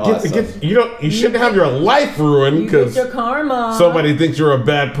You don't get to get you shouldn't have your life ruined You because get your karma. somebody thinks you're a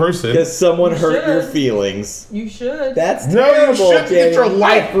bad person. Because someone hurt your should. feelings. You should. That's No, terrible, you shouldn't get your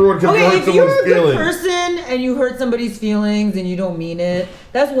life ruined because you hurt Okay, if you're someone's a good feelings. person and you hurt somebody's feelings and you don't mean it,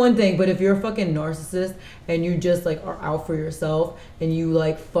 that's one thing. But if you're a fucking narcissist and you just like are out for yourself and you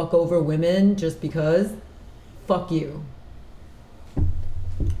like fuck over women just because, fuck you.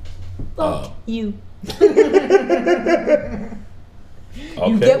 Fuck you. Okay.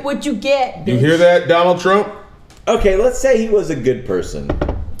 You get what you get, bitch. You hear that, Donald Trump? Okay, let's say he was a good person.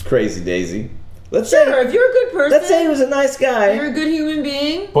 Crazy Daisy. Let's Sure, say if you're a good person, let's say he was a nice guy. you're a good human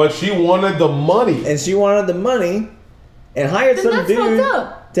being. But she wanted the money. And she wanted the money and hired Then some that's dude fucked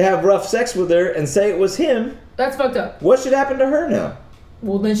up. to have rough sex with her and say it was him. That's fucked up. What should happen to her now?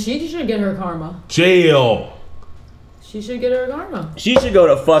 Well, then she should get her karma. Jail. She should get her karma. She should go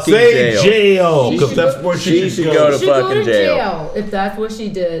to fucking Say jail. jail, She because should that's go- where she she should should go go. to She should go fucking to jail. jail if that's what she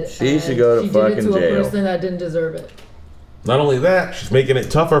did. She and should go to she did it fucking to jail. a person that didn't deserve it. Not only that, she's making it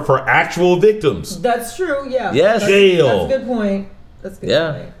tougher for actual victims. That's true. Yeah. Yes. That's, Jail. That's a good point. That's a good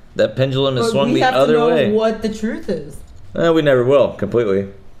Yeah, point. that pendulum has But swung we the have other to know way. what the truth is. We never will completely.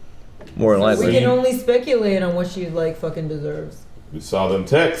 More than We likely. can only speculate on what she like fucking deserves. We saw them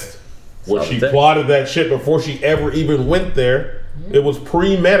text where Saw she them text. plotted that shit before she ever even went there. It was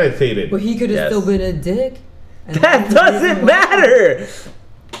premeditated. But he could have Yes. still been a dick. And That that's the doesn't reason why- matter.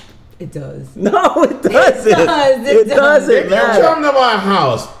 It does. No, it doesn't. It does, it does. doesn't If you matter. come to my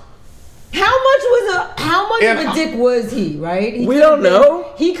house, How much And of a dick was he, right? We don't know.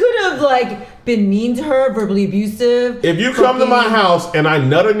 He could have like been mean to her, verbally abusive. if you come to my fucking- house and I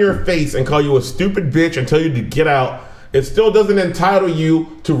nut on your face and call you a stupid bitch and tell you to get out, it still doesn't entitle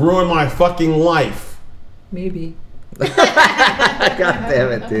you to ruin my fucking life. Maybe. God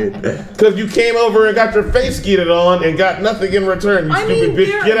damn it, dude. Because you came over and got your face skeeted on and got nothing in return. You stupid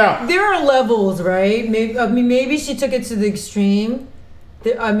bitch, get out. There are levels, right? Maybe she took it to the extreme.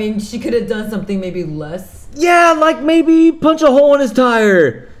 She could have done something maybe less. Yeah, like maybe punch a hole in his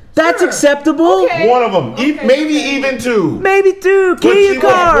tire. That's Sure. acceptable. Okay. One of them. Okay, Maybe okay. even two. Maybe two. But Key she your was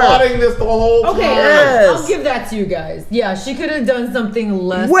car. plotting this the whole time. Okay, Yes. I'll give that to you guys. Yeah, she could have done something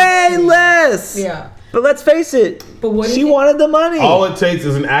less. Way extreme. less. Yeah. But let's face it. But what do she you think- wanted the money. All it takes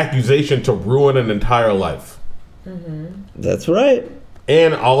is an accusation to ruin an entire life. That's right.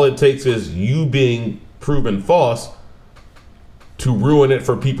 And all it takes is you being proven false to ruin it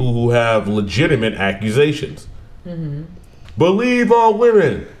for people who have legitimate accusations. Mm-hmm. Believe all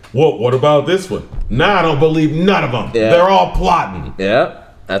women. Well, what about this one? Nah, I don't believe none of them. Yeah. They're all plotting. Yeah,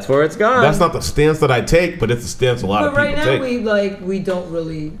 that's where it's gone. That's not the stance that I take, but it's the stance a lot of people take. But right now, we don't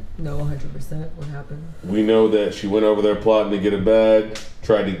really know 100% what happened. We know that she went over there plotting to get a bag,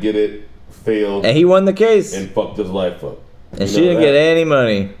 tried to get it, failed. And he won the case. And fucked his life up. And she didn't get any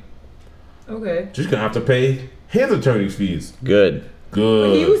money. Okay. She's going to have to pay his attorney's fees. Good.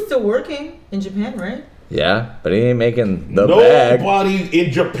 But he was still working in Japan, right? Yeah, but he ain't making the bag. Nobody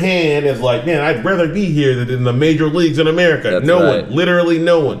in Japan is like, man, I'd rather be here than in the major leagues in America. That's no right. one. Literally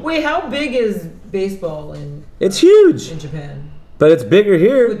no one. Wait, how big is baseball It's huge. in Japan? But it's bigger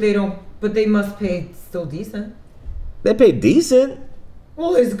here. But they must pay still decent. They pay decent.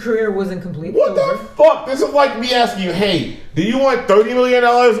 Well, his career wasn't completely What over. the fuck? This is like me asking you, hey, do you want $30 million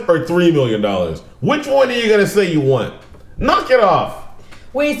or $3 million? Which one are you going to say you want? Knock it off.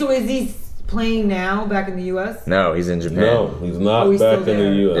 Wait, so is he playing now back in the U.S.? No, he's in Japan. No, he's not back in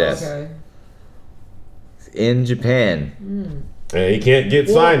the U.S. Yes. Okay. In Japan. And he can't get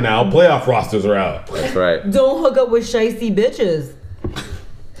signed now. Playoff rosters are out. That's right. Don't hook up with shicey bitches.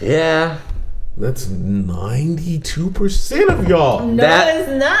 Yeah. That's 92% of y'all. No, it's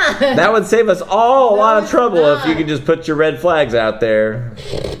not. That would save us all a lot of trouble if you could just put your red flags out there,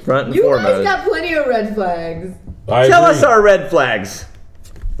 front and foremost. You guys got plenty of red flags. Tell us our red flags.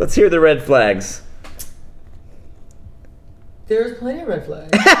 Let's hear the red flags. There's plenty of red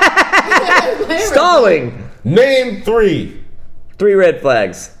flags. Stalling. Name 3. 3 red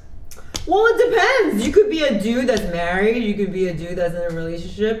flags. Well, it depends. You could be a dude that's married. You could be a dude that's in a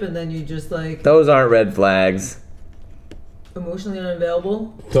relationship, and then you just like Those aren't red flags. emotionally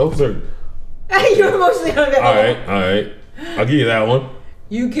unavailable. Those are... You're emotionally unavailable. All right. I'll give you that one.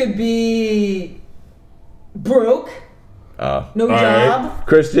 You could be broke. No All job. right.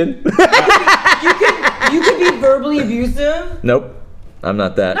 Christian? You could be verbally abusive. Nope. I'm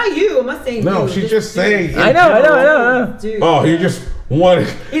not that. Not you. I'm not saying No, you. she's just saying... I know. Dude. Oh, you just want...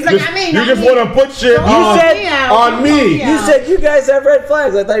 He's like, I mean, you just want to put shit on me. You said you guys have red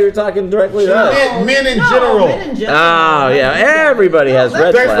flags. I thought you were talking directly to us. Men in general. Men in general. Oh, yeah. Everybody has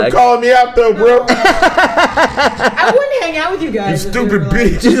red Thanks flags. for calling me out, though, bro. I wouldn't hang out with you You guys. stupid if we were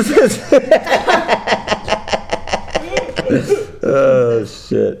bitch. Oh,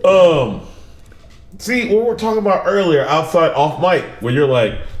 shit. See, what we were talking about earlier, outside off mic, where you're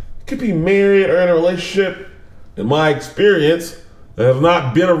like, you could be married or in a relationship. In my experience, it has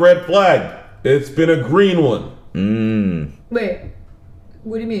not been a red flag. It's been a green one. Wait,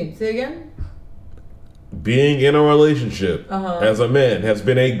 what do you mean? Say again? Being in a relationship as a man has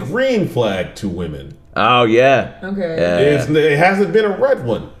been a green flag to women. Oh, yeah. Okay. Yeah. It hasn't been a red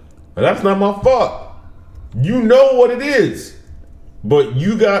one. And that's not my fault. You know what it is. But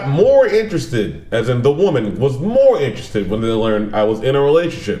you got more interested, as in the woman was more interested when they learned I was in a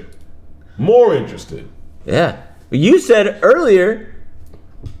relationship. More interested. Yeah. You said earlier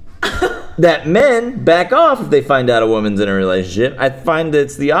that men back off if they find out a woman's in a relationship. I find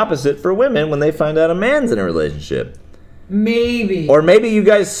it's the opposite for women when they find out a man's in a relationship. Maybe. Or maybe you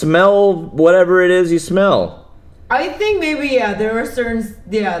guys smell whatever it is you smell. I think maybe, there are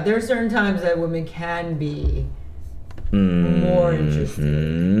certain times that women can be more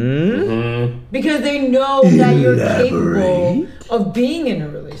interested. Because they know that you're capable of being in a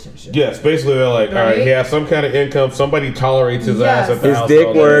relationship. Yes, basically they're like, all right, he has some kind of income. Somebody tolerates his ass at the His house.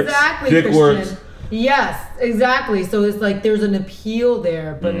 dick works. Exactly, Dick Christian. works. Yes, exactly. So it's like there's an appeal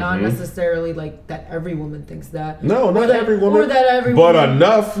there, but not necessarily like that every woman thinks that. No, not every woman. Or that every but woman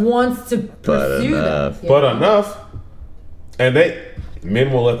enough. wants to pursue that. But enough. And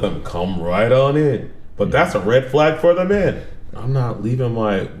men will let them come right on in. But that's a red flag for the man. I'm not leaving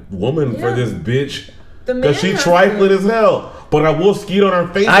my woman for this bitch. Because she trifling as hell. But I will skeet on her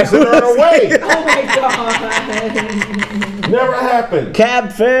face and send her away. Oh my god. Never happened.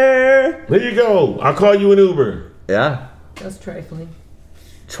 Cab fare. There you go. I'll call you an Uber. Yeah. That's trifling.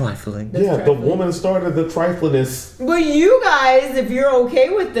 Trifling. Yeah, trifling. the woman started the triflingness. But you guys, if you're okay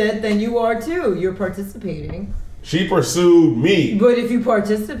with it, then you are too. You're participating. She pursued me. But if you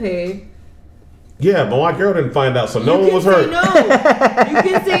participate... Yeah, but my girl didn't find out, so no one was hurt. No. You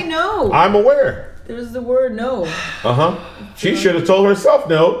can say no. I'm aware. There's the word no. She should have told herself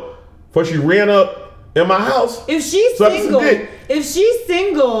no before she ran up in my house. If she's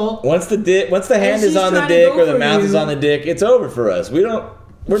single, once the hand is on the dick or the mouth is on the dick, it's over for us. We're done.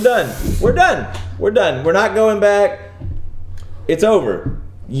 We're done. We're not going back. It's over.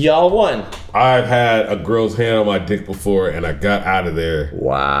 Y'all won. I've had a girl's hand on my dick before and I got out of there.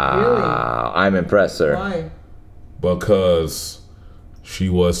 Wow. Really? I'm impressed, sir. Why? Because She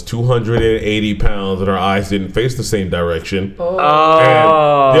was 280 pounds and her eyes didn't face the same direction.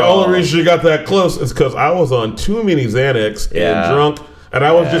 Oh. And the only reason she got that close is because I was on too many Xanax and drunk. And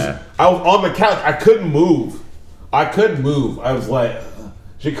I was I was on the couch. I couldn't move. I was like,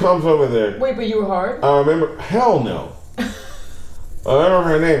 she comes over there. Wait, but you were hard? I remember, hell no. I remember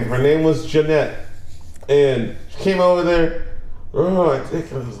her name. Her name was Jeanette. And she came over there. I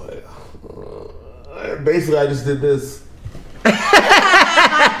think I was like, basically I just did this.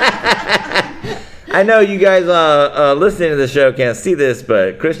 I know you guys listening to the show can't see this,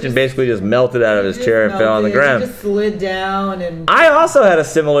 but Christian basically just melted out of his chair and fell on the ground. He just slid down and... I also had a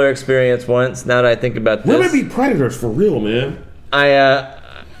similar experience once, now that I think about this. Women be predators for real, man.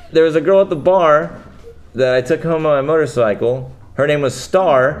 There was a girl at the bar that I took home on my motorcycle. Her name was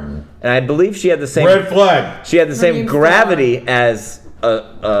Star, and I believe she had the same... Red flag. She had the same gravity as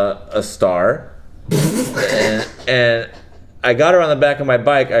a star. and I got her on the back of my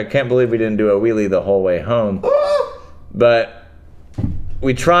bike. I can't believe we didn't do a wheelie the whole way home. But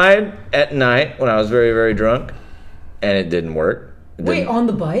we tried at night when I was very, very drunk, and it didn't work. Wait, on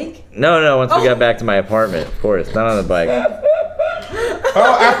the bike? No, once we got back to my apartment, of course, not on the bike.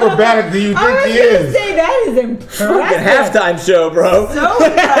 How acrobatic do you think he is? I was going to say, that is impressive. Fucking halftime show, bro. So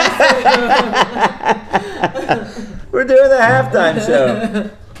impressive. We're doing the halftime show.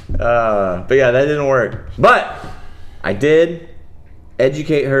 But yeah, that didn't work. But I did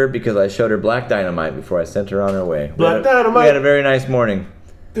educate her because I showed her Black Dynamite before I sent her on her way. Black Dynamite. We had a very nice morning.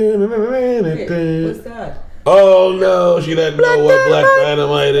 Wait, what's that? Oh no, she doesn't know what Black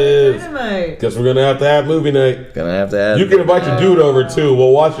Dynamite is. Dynamite. Guess we're gonna have to have movie night. Gonna have to have. You can invite your dude over too.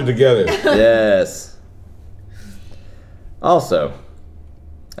 We'll watch it together. Yes. Also,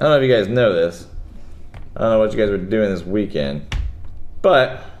 I don't know if you guys know this. I don't know what you guys were doing this weekend,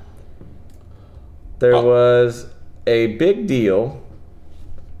 but there was a big deal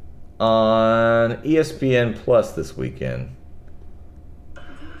on ESPN Plus this weekend,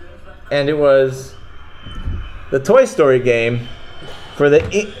 and it was the Toy Story game for the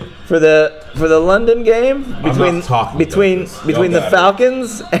London game between the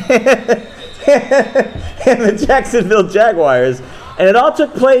Falcons and the Jacksonville Jaguars, and it all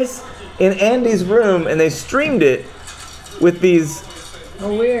took place in Andy's room, and they streamed it with these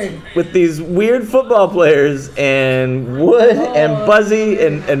weird football players and Wood and Buzzy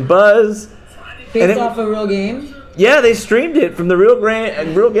and Buzz. Based off a real game? Yeah, they streamed it from the real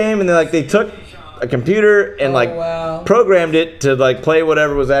game, and they took a computer and programmed it to play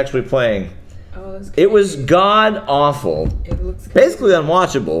whatever was actually playing. Oh, that's it was god awful. It looks basically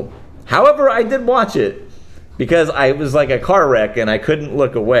unwatchable. However, I did watch it because I was like a car wreck and I couldn't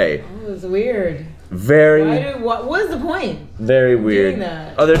look away. Oh, it was weird. What was the point? Very weird. Doing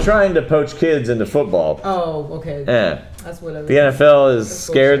that? Oh, they're trying to poach kids into football. Oh, okay. Yeah. That's whatever. The NFL is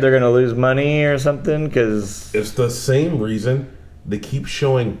scared they're going to lose money or something because... It's the same reason they keep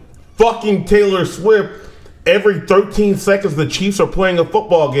showing fucking Taylor Swift every 13 seconds the Chiefs are playing a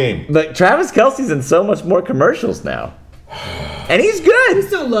football game. But Travis Kelce's in so much more commercials now. And he's good. He's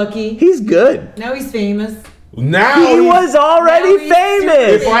so lucky. He's good. Now he's famous. Now he was already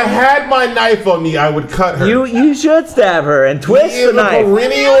famous. If I had my knife on me, I would cut her. You should stab her and twist the knife. He is a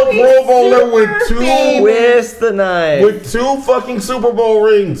perennial Pro Bowler twist the knife with 2 fucking Super Bowl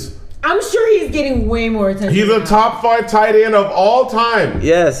rings. I'm sure he's getting way more attention. He's a top 5 tight end of all time.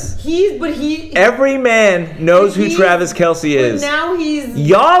 Yes. Every man knows who Travis Kelce is. But now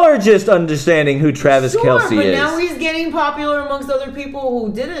y'all are just understanding who Travis Kelce is. But now he's getting popular amongst other people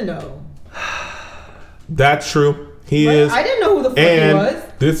who didn't know. That's true. He is. I didn't know who the fuck he was.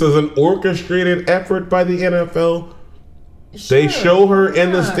 This is an orchestrated effort by the NFL. They show her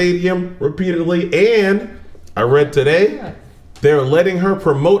in the stadium repeatedly, and I read today they're letting her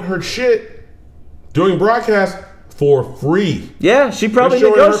promote her shit during broadcast for free. Yeah, she probably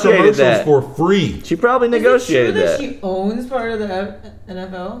negotiated that for free. She probably negotiated that. She owns part of the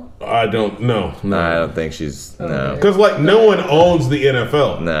NFL. I don't know. No, I don't think she's no. Because no one owns the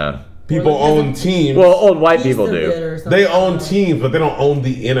NFL. No. People own teams. Well, old white people do. They own teams, but they don't own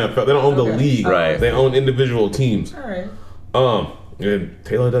the NFL. They don't own the league. Right. They own individual teams. All right. And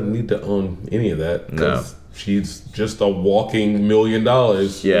Taylor doesn't need to own any of that. No. She's just a walking $1 million.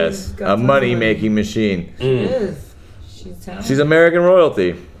 Yes. A money-making machine. She is. She's talented. She's American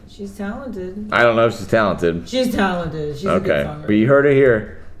royalty. She's talented. I don't know if she's talented. She's talented. She's a good songwriter. But you heard her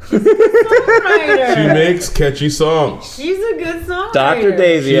here. She's a good songwriter. She makes catchy songs. She's a good songwriter. Dr.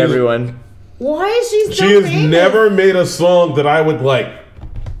 Daisy, everyone. Why is she so She has famous? never made a song that I would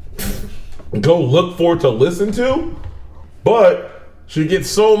go look for to listen to, but she gets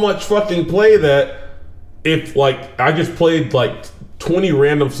so much fucking play that if I just played 20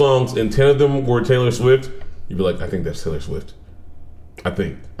 random songs and 10 of them were Taylor Swift, you'd be like, I think that's Taylor Swift. I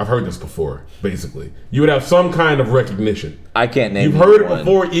think. I've heard this before, basically. You would have some kind of recognition. I can't name You've heard it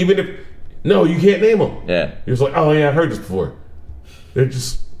before, even if... No, you can't name them. Yeah. You're just like, oh yeah, I've heard this before.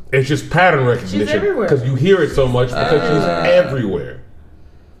 It's just pattern recognition. She's everywhere. Because you hear it so much because she's everywhere.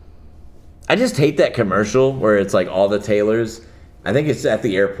 I just hate that commercial where it's like all the Taylors. I think it's at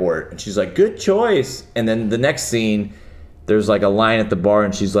the airport, and she's like, good choice. And then the next scene, there's like a line at the bar,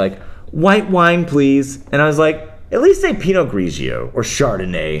 and she's like, white wine, please. And I was like, at least say Pinot Grigio or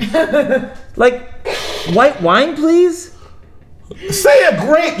Chardonnay. Like, white wine, please? Say a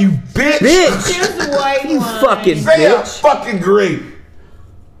grape, you bitch. Here's white You wine. fucking Say a bitch. fucking grape.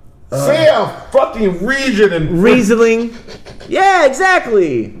 Say a fucking region and... Riesling. Yeah,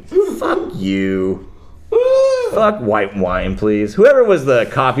 exactly. Fuck you. Fuck white wine, please. Whoever was the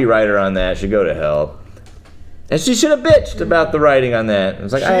copywriter on that should go to hell. And she should have bitched about the writing on that. It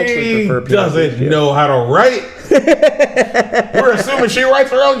was like, I actually prefer She doesn't know how to write. We're assuming she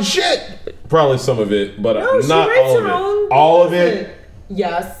writes her own shit. Probably some of it, but No, she not writes all of her it. own All of it,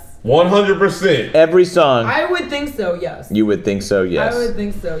 Yes. 100%. Every song. I would think so, yes. You would think so, yes. I would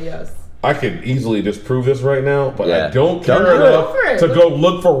think so, yes. I could easily disprove this right now, but Yeah. I don't Don't care do it. enough Go for it. to go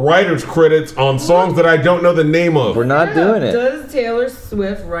look for writers' credits on songs that I don't know the name of. We're not doing it. Does Taylor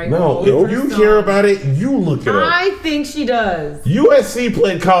Swift write No, most of if her you songs? care about it, you look it up. I think she does. USC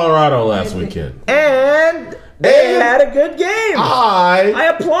played Colorado last weekend. And they had a good game. I I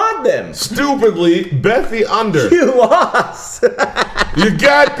applaud them. stupidly bet the under. You lost. You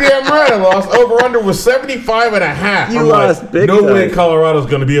goddamn right I lost. Over-under was 75.5. You I'm lost like, big no time. way Colorado's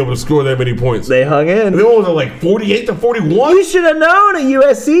going to be able to score that many points. They hung in. And then what was it, like 48-41? You should have known a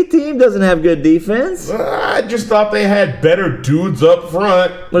USC team doesn't have good defense. I just thought they had better dudes up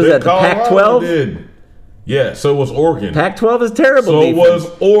front. What is than that, the Colorado Pac-12? did. Yeah, so was Oregon. Pac-12 is terrible So defense.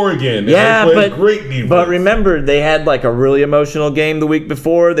 was Oregon. And Yeah, they played but great defense. But remember, they had like a really emotional game the week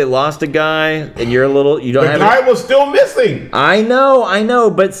before. They lost a guy, and you don't the have guy was still missing. I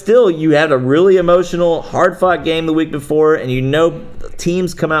know, but still, you had a really emotional, hard-fought game the week before, and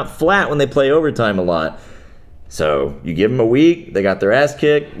teams come out flat when they play overtime a lot. So you give them a week, they got their ass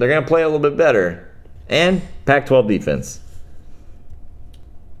kicked, they're going to play a little bit better. And Pac-12 defense.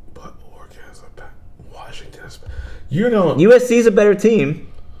 But Oregon is Washington is... You don't... USC's a better team,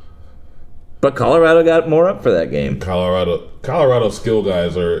 but Colorado got more up for that game. Colorado skill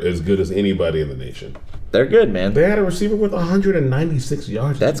guys are as good as anybody in the nation. They're good, man. They had a receiver with 196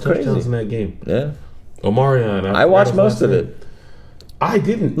 yards. That's and 2 touchdowns crazy. in that game. Yeah. Omarion. I watched most of it. I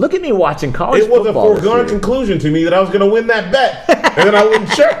didn't. Look at me watching college It was a football this foregone year. conclusion to me that I was going to win that bet. And then I wouldn't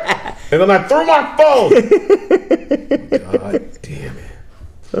check. And then I threw my phone. God damn it.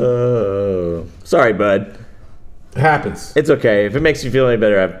 Oh. Sorry, bud. It happens. It's okay. If it makes you feel any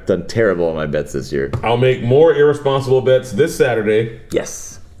better, I've done terrible on my bets this year. I'll make more irresponsible bets this Saturday.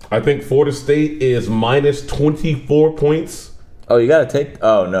 Yes. I think Florida State is minus 24 points. Oh, you got to take...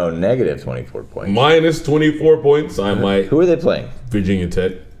 Oh, no. Negative 24 points. Minus 24 points. I might... Who are they playing? Virginia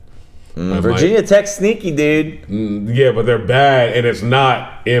Tech. Virginia Tech's sneaky, dude. Yeah, but they're bad, and it's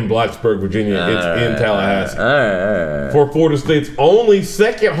not in Blacksburg, Virginia. It's in Tallahassee. All right. For Florida State's only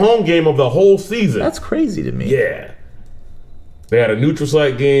second home game of the whole season. That's crazy to me. Yeah. They had a neutral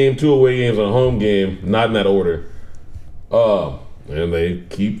site game, 2 away games, and a home game. Not in that order. And they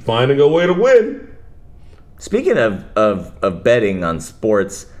keep finding a way to win. Speaking of betting on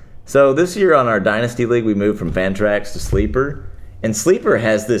sports, so this year on our Dynasty League, we moved from Fantrax to Sleeper. And Sleeper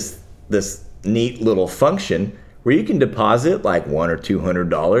has this neat little function where you can deposit like $100 or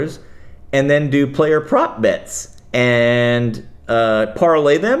 $200 and then do player prop bets and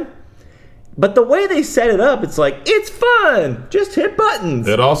parlay them. But the way they set it up, it's like, it's fun. Just hit buttons.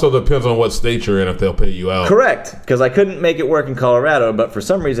 It also depends on what state you're in if they'll pay you out. Correct, because I couldn't make it work in Colorado, but for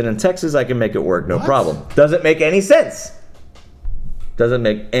some reason in Texas I can make it work, no problem. Doesn't make any sense. Doesn't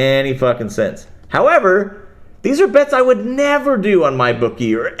make any fucking sense. However, these are bets I would never do on my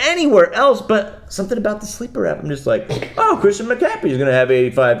bookie or anywhere else, but something about the Sleeper app, I'm just like, oh, Christian McCaffrey's going to have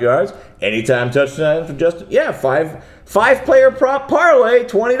 85 yards, anytime touchdown for Justin. Yeah, five player prop parlay,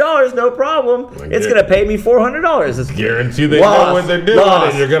 $20, no problem. It's going to pay me $400. It's Guarantee they know what they're doing,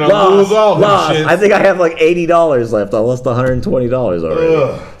 and you're going to lose all this shit. I think I have like $80 left. I lost $120 already.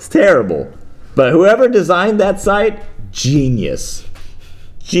 Ugh. It's terrible. But whoever designed that site, genius.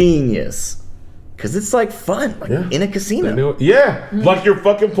 Because it's like fun, like in a casino. Yeah, like you're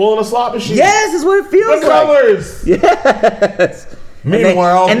fucking pulling a slot machine. Yes, is what it feels The like. colors. Yes.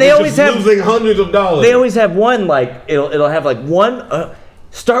 Meanwhile, and they you're always just have losing hundreds of dollars. They always have one like it'll have like one.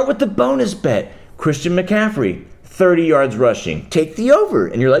 Start with the bonus bet. Christian McCaffrey, 30 yards rushing. Take the over.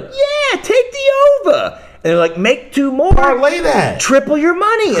 And you're like, yeah, take the over. And they're like, make 2 more. Parlay that. Triple your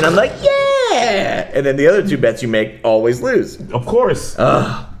money. And I'm like, yeah. And then the other 2 bets you make always lose. Of course.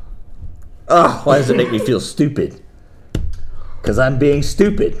 Why does it make me feel stupid? Because I'm being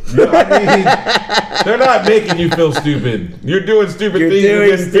stupid. No, I mean, they're not making you feel stupid. You're doing stupid things.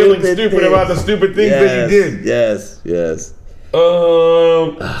 You're just feeling stupid about the stupid things that you did. Yes.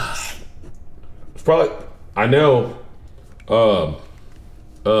 It's probably, I know,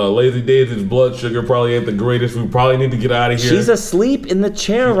 Lazy Daisy's blood sugar probably ain't the greatest. We probably need to get out of here. She's asleep in the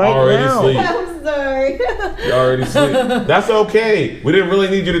chair right already now. Asleep. I'm sorry. You're already asleep. That's okay. We didn't really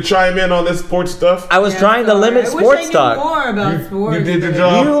need you to chime in on this sports stuff. I was trying to limit sports talk. More about sports. You did your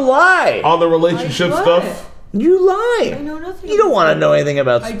job. You lie. On the relationship stuff. You lie. I know nothing. You don't want to know anything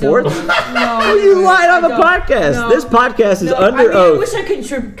about sports. No. You lied on the podcast. No. This podcast is under oath. I wish I could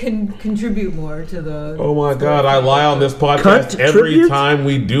contribute more to the. Oh my God! I lie on this podcast every time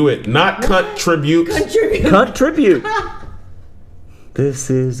we do it. Not contribute. Contribute. This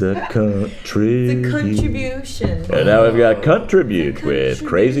is a contribute. The contribution. And now we've got contribute with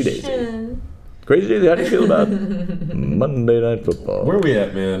Crazy Daisy. Crazy Daisy, how do you feel about Monday Night Football? Where are we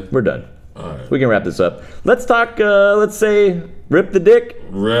at, man? We're done. All right. We can wrap this up. Let's talk, let's say, Rip the Dick.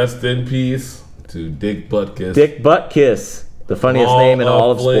 Rest in peace to Dick Butkus. Dick Butkus, the funniest name in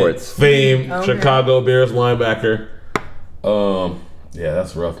all of sports. Fame, Okay. Chicago Bears linebacker. Yeah,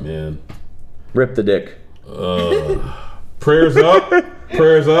 that's rough, man. Rip the Dick. Prayers up,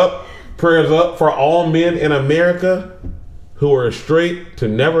 prayers up, prayers up for all men in America who are straight to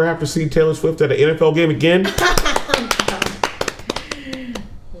never have to see Taylor Swift at an NFL game again.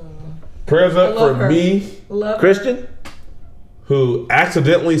 Prayers up for me, Christian, who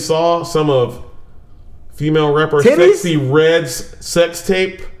accidentally saw some of female rapper Titties? Sexy Red's sex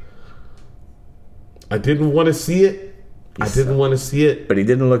tape. I didn't want to see it. I didn't want to see it. but he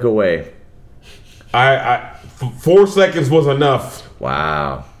didn't look away. 4 seconds was enough.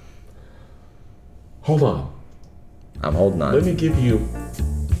 Wow. Hold on. I'm holding on. Let me give you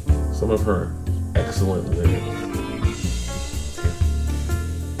some of her excellent lyrics.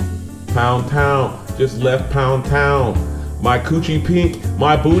 Pound Town, just left Pound Town. My coochie pink,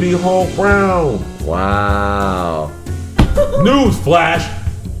 my booty hole brown. Wow. News flash.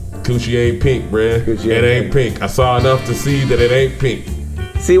 Coochie ain't pink, bruh. It ain't pink. I saw enough to see that it ain't pink.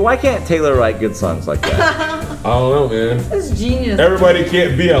 See, why can't Taylor write good songs like that? I don't know, man. That's genius. Everybody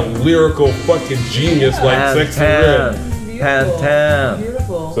can't be a lyrical fucking genius like Sexy Red.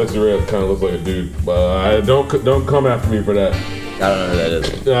 Beautiful. Sexy Red kind of looks like a dude, but don't come after me for that. I don't know who that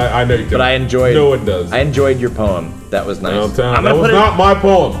is. I know you can. But I enjoyed. No one does. I enjoyed your poem. That was nice. Downtown. That was not my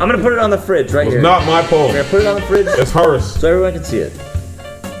poem. I'm gonna put it on the fridge right It here. was not my poem. I'm gonna put it on the fridge It's hers. so everyone can see it.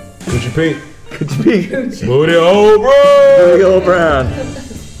 Coochie pink. Could be Booty hole brown. Booty Hole Brown.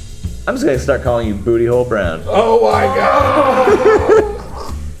 I'm just gonna start calling you Booty Hole Brown. Oh my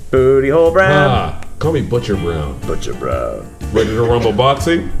God. Booty Hole Brown. Call me Butcher Brown. Butcher Brown. Ready to rumble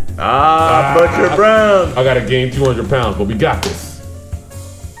boxing? Butcher Brown. I gotta gain 200 pounds, but we got this.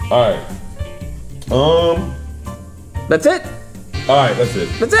 All right. That's it. All right, that's it.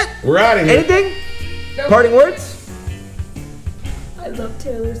 That's it. We're out of here. Anything? Parting words? I love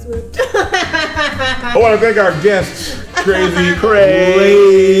Taylor Swift. I want to thank our guests, Crazy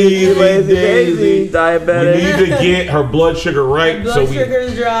Lazy Daisy, diabetic. We need to get her blood sugar right. Blood sugar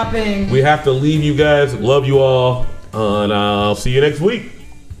is dropping. We have to leave you guys. Love you all. And I'll see you next week.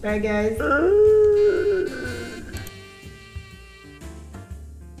 Bye, guys.